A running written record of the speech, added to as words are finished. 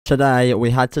Today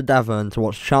we head to Devon to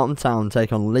watch Cheltenham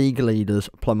take on league leaders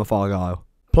Plymouth Argyle.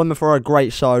 Plymouth are a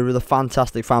great side with a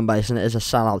fantastic fan base, and it is a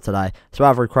sellout today, so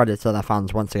every credit to their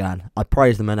fans once again. I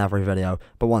praise them in every video,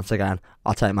 but once again,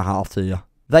 I'll take my hat off to you.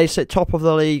 They sit top of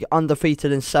the league,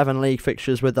 undefeated in 7 league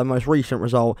fixtures, with their most recent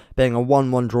result being a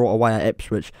 1-1 draw away at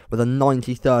Ipswich, with a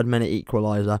 93rd minute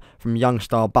equaliser from young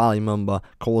star Ballymumba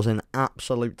causing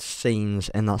absolute scenes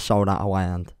in that sold out away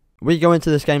end. We go into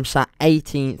this game sat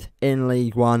 18th in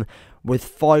League One, with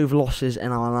 5 losses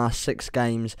in our last 6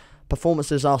 games.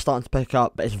 Performances are starting to pick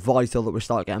up, but it's vital that we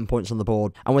start getting points on the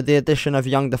board. And with the addition of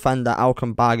young defender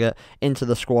Baggett into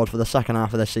the squad for the second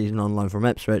half of the season on loan from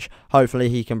Ipswich, hopefully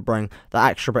he can bring that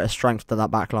extra bit of strength to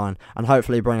that back line and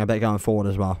hopefully bring a bit going forward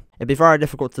as well. It'd be very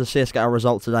difficult to see us get a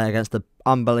result today against the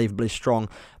unbelievably strong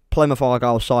Plymouth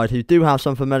Argyle side, who do have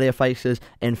some familiar faces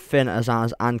in Finn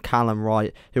Azaz and Callum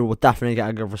Wright, who will definitely get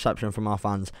a good reception from our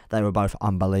fans. They were both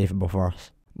unbelievable for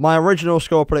us. My original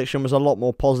score prediction was a lot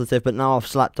more positive, but now I've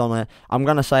slept on it. I'm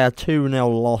going to say a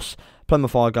 2-0 loss.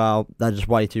 Plymouth Argyle, they're just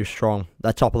way too strong.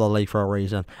 They're top of the league for a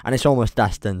reason, and it's almost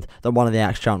destined that one of the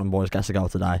ex-Cheltenham boys gets a goal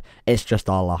today. It's just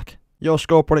our luck. Your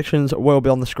score predictions will be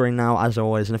on the screen now, as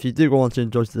always, and if you do go on to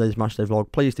enjoy today's Matchday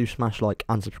vlog, please do smash like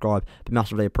and subscribe. It'd be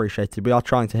massively appreciated. We are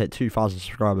trying to hit 2,000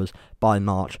 subscribers by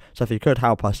March, so if you could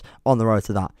help us on the road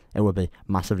to that, it would be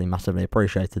massively, massively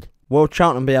appreciated. Will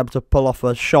Cheltenham be able to pull off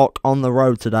a shock on the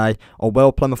road today, or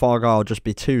will Plymouth Argyle just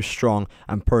be too strong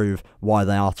and prove why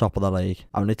they are top of the league?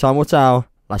 Only time will tell.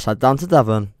 Let's head down to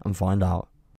Devon and find out.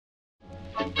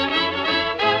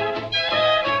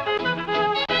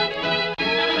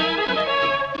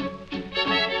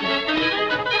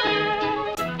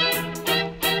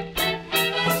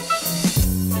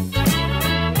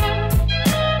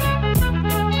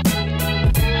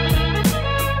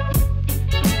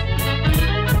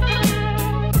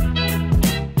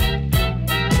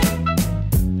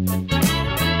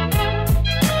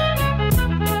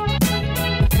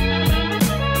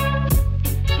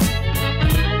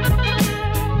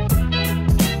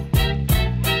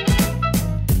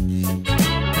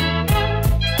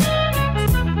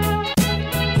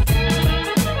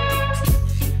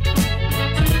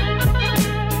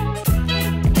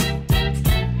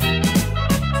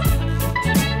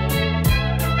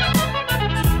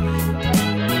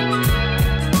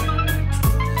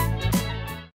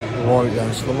 Right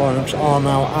then, so the lineups are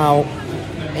now out.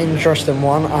 Interesting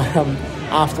one.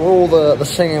 After all the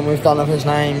singing we've done of his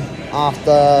name,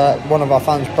 after one of our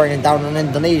fans bringing down an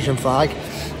Indonesian flag,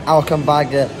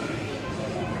 Baggett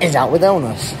is out with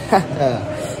illness.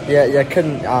 Yeah, you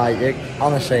couldn't.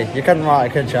 Honestly, you couldn't write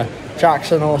it, could you?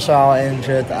 Jackson also out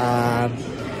injured.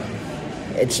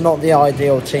 It's not the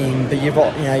ideal team, but you've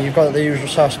got the usual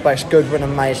suspects. Goodwin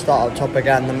and May start up top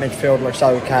again. The midfield looks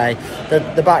okay.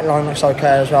 The back line looks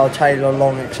okay as well. Taylor,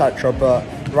 Long, etc. But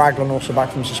Raglan also back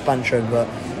from suspension. But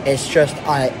it's just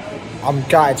I'm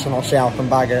gutted to not see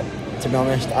Baggett, to be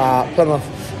honest. Plymouth,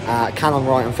 Callum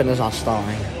Wright and Finn Azaz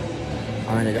starting.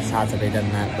 I mean, it just had to be,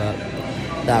 didn't it? But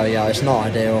there we go. It's not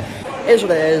ideal. It is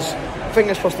what it is.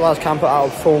 Fingers crossed the lads can put out a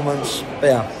performance. But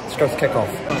yeah, let's go to kick off.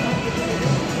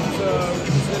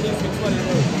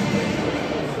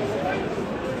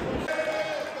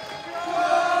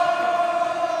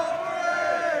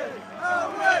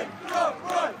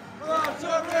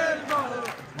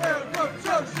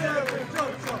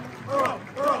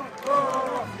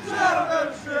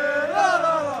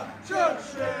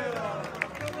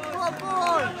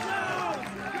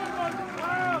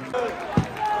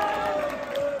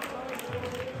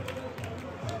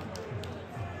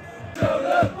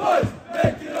 Boys,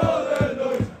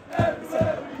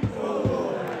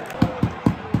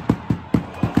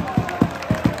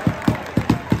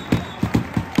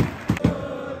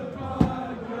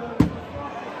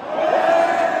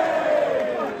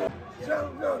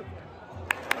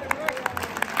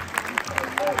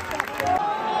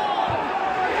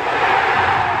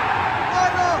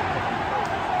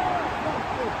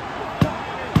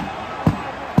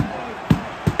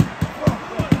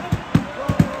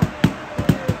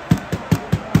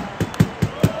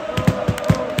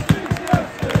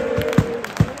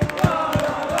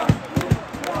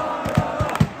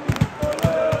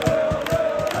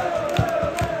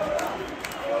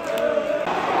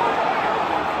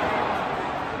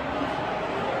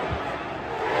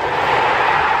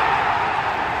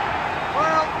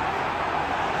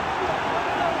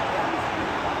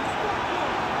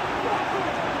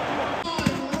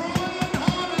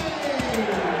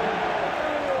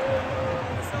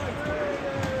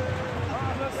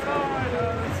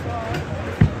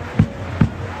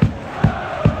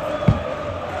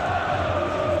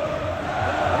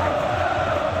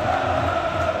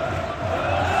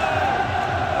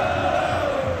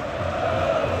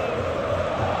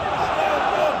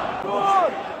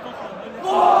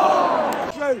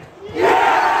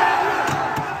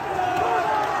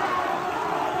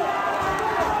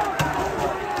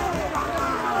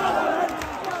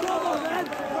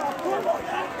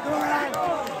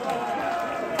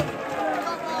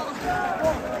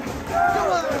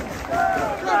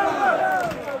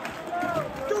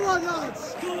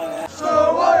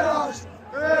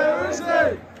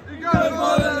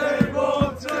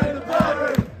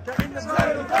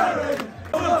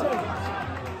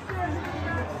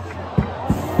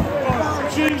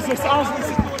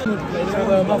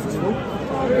 comfortable.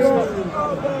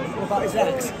 What about his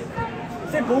legs?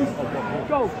 Simple.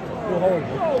 Go. You're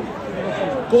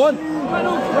horrible. Go on.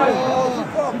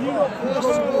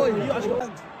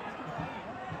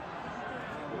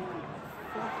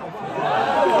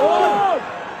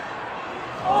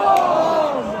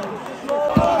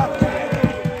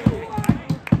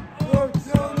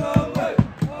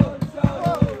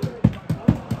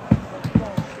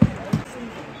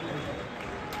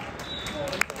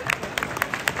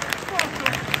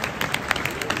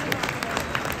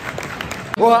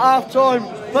 Well, at half time,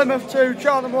 Plymouth 2,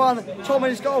 Cheltenham 1.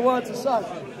 Tommy's got a word to say.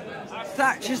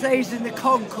 Thatcher's Days in the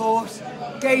concourse,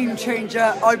 game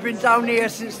changer. I've been down here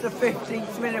since the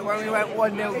 15th minute when we went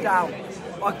 1-0 down.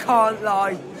 I can't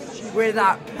lie, with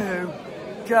that poo.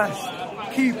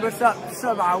 Just keep us up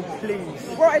somehow, please.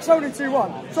 Right, it's only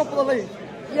 2-1, top of the league.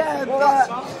 Yeah, but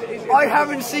I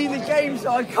haven't seen the games,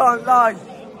 I can't lie.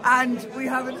 And we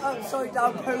have an upside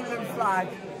down Poland flag.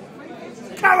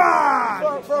 Come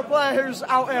on! For a player who's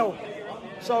out ill.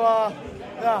 So,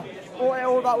 yeah, brought it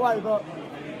all that way, but...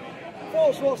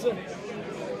 Thoughts, Watson?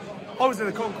 I was in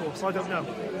the concourse, I don't know.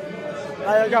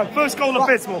 There you go. First goal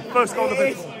abysmal. First goal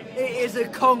abysmal. It is a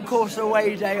concourse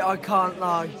away day, I can't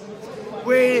lie.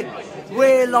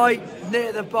 We're like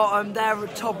near the bottom, they're at the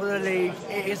top of the league.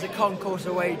 It is a concourse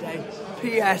away day.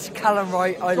 P.S. Callum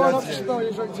Wright, I love you. Try not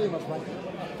to drink too much, mate.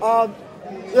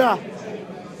 Yeah.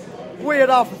 Weird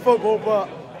half of football, but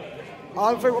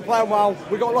I don't think we're playing well.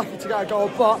 We got lucky to get a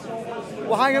goal, but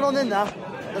we're hanging on in there.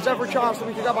 There's every chance that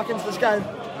we can get back into this game.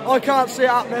 I can't see it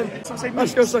happening.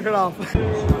 Let's go second half.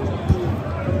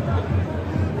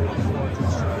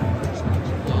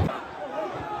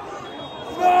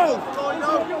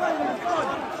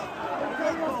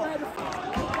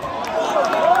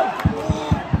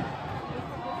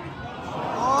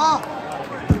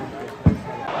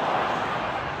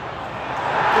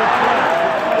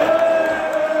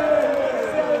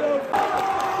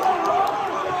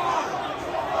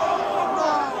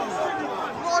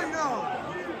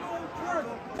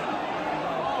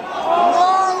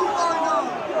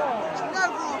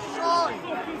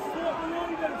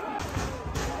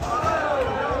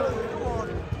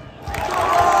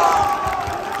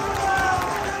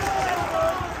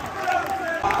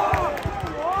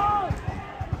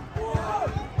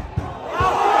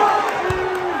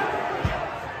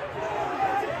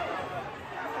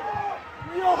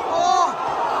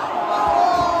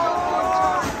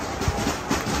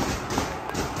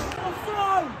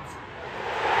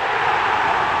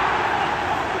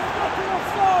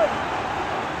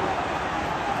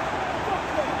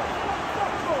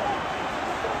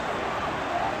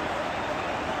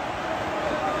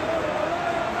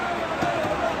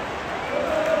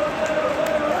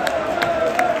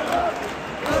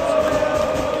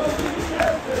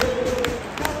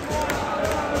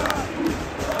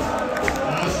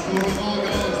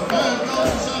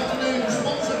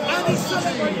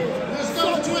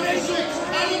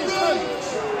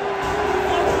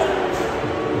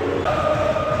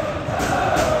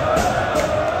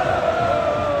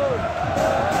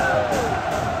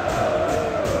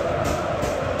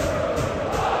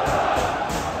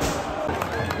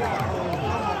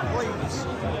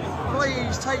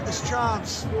 Please take this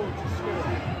chance.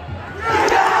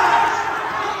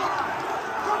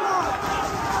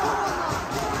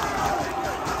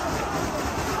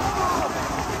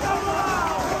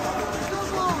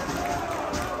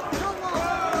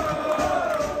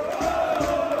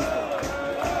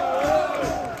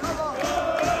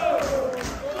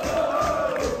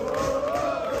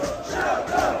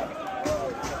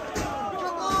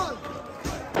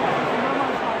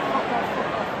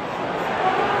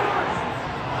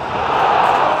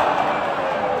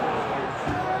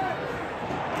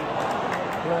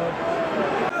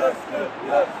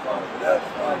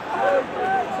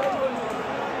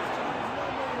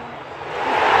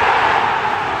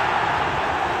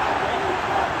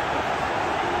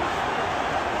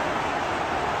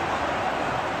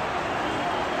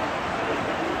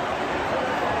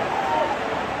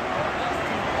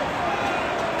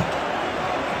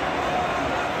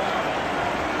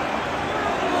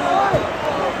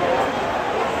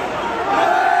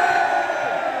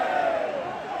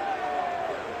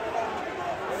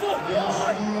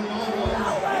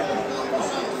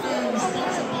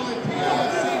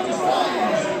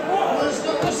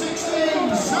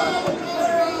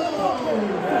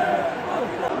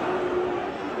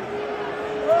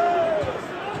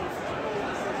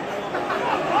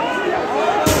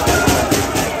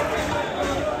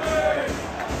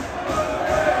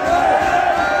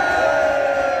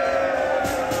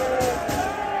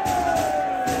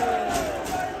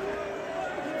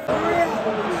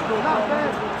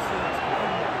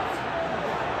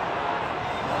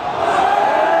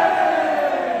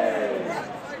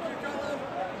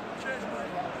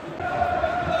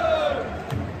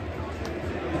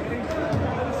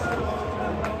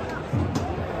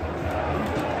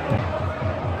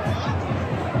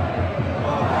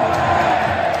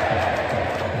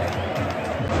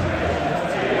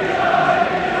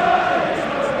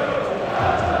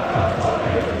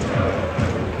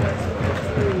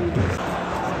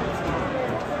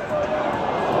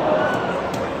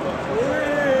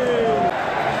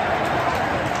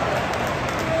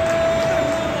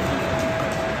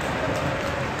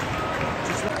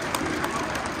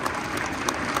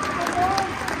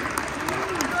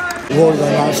 Right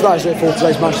then, man. So that is it for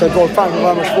today's match. So, God, thank you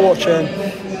very much for watching.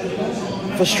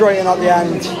 Frustrating at the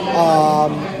end.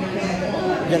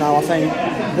 You know, I think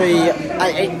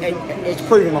it's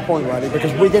proving my point really,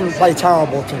 because we didn't play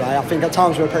terrible today. I think at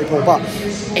times we were pretty poor, but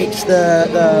it's the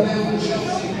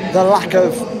lack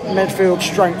of midfield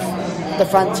strength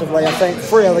defensively. I think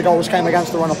 3 of the goals came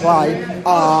against the run of play,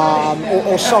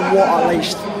 or somewhat at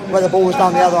least, where the ball was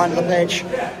down the other end of the pitch.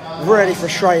 Really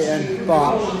frustrating,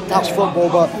 but that's football.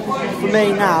 But for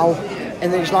me now,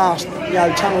 in these last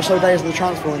 10 or so days of the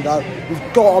transfer window,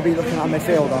 we've got to be looking at a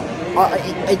midfielder.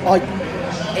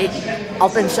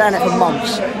 I've been saying it for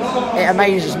months. It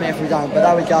amazes me if we don't, but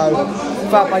there we go.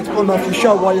 Fair play to Plymouth. You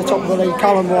show why you're top of the league.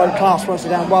 Callum Roy, class once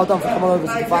again. Well done for coming over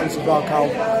to the fans as well, Cal.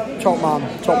 Top man,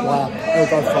 top player. He'll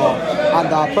go far.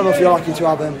 And Plymouth, you're lucky to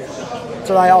have him.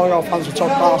 Today, Argyle fans were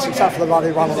top class, except for the lad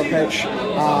who ran on the pitch.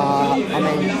 I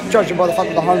mean, judging by the fact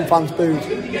that the home fans booed,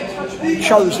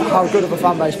 shows how good of a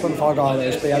fan base Plymouth Argyle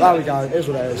is. But yeah, there we go. It is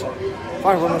what it is. Thank you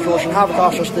very much for watching. Have a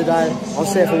class rest of the day. I'll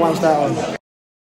see you for Wednesday on.